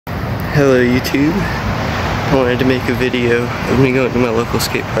Hello YouTube. I wanted to make a video of me going to my local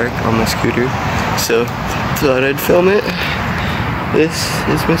skate park on my scooter, so thought I'd film it. This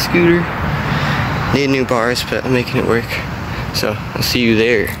is my scooter. Need new bars, but I'm making it work, so I'll see you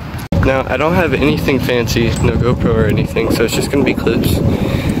there. Now, I don't have anything fancy, no GoPro or anything, so it's just gonna be clips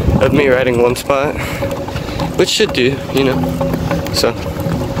of me riding one spot, which should do, you know, so,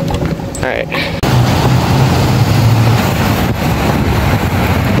 alright.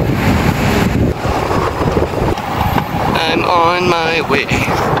 I'm on my way.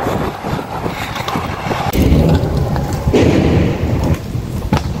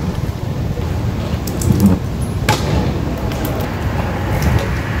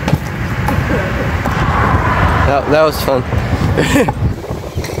 That was fun.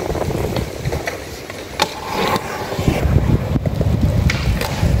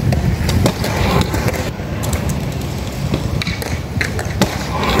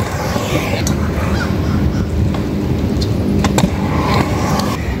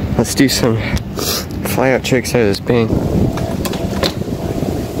 Let's do some fly out tricks out of this bank.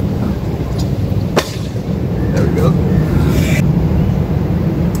 There we go.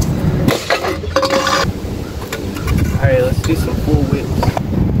 Alright, let's do some full whips.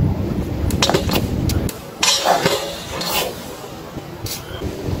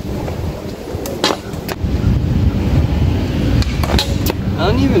 I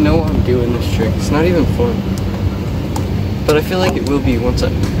don't even know why I'm doing this trick. It's not even fun. But I feel like it will be once I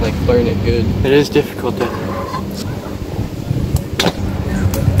like learn it good. It is difficult though.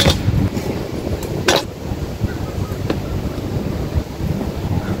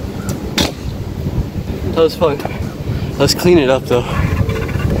 That was fun. Let's clean it up though.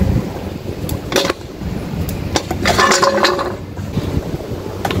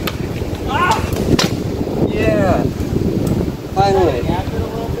 Ah! Yeah! Finally!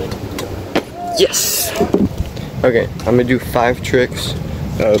 Yes! Okay, I'm gonna do 5 tricks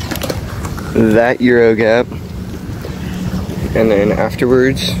of that Euro gap, and then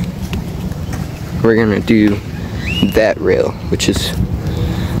afterwards we're gonna do that rail, which is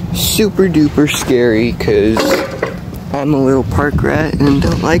super duper scary because I'm a little park rat and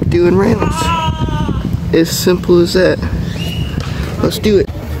don't like doing rails. As simple as that. Let's do it.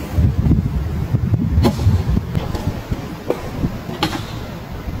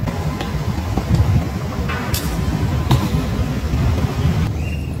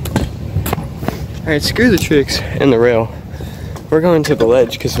 Alright, screw the tricks and the rail. We're going to the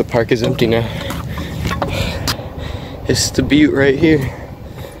ledge because the park is empty now. It's the butte right here.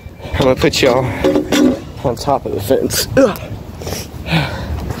 I'm gonna put y'all on top of the fence. Ugh.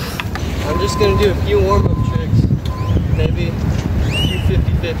 I'm just gonna do a few warm-up tricks. Maybe a few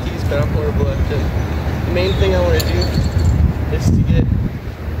 50-50s, but I'm horrible at it. The main thing I want to do is to get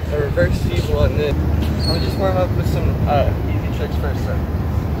a reverse feeble on this. I'll just warm up with some easy tricks first though.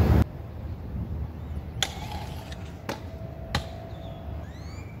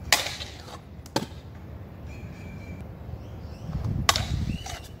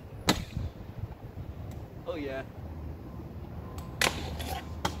 Oh yeah.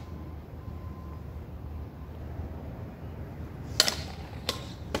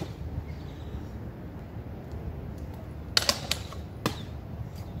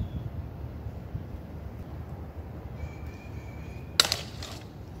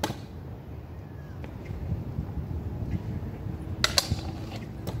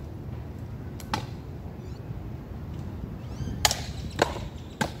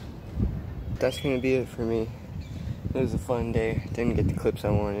 That's gonna be it for me. It was a fun day. Didn't get the clips I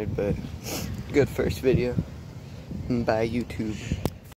wanted, but good first video. Bye YouTube.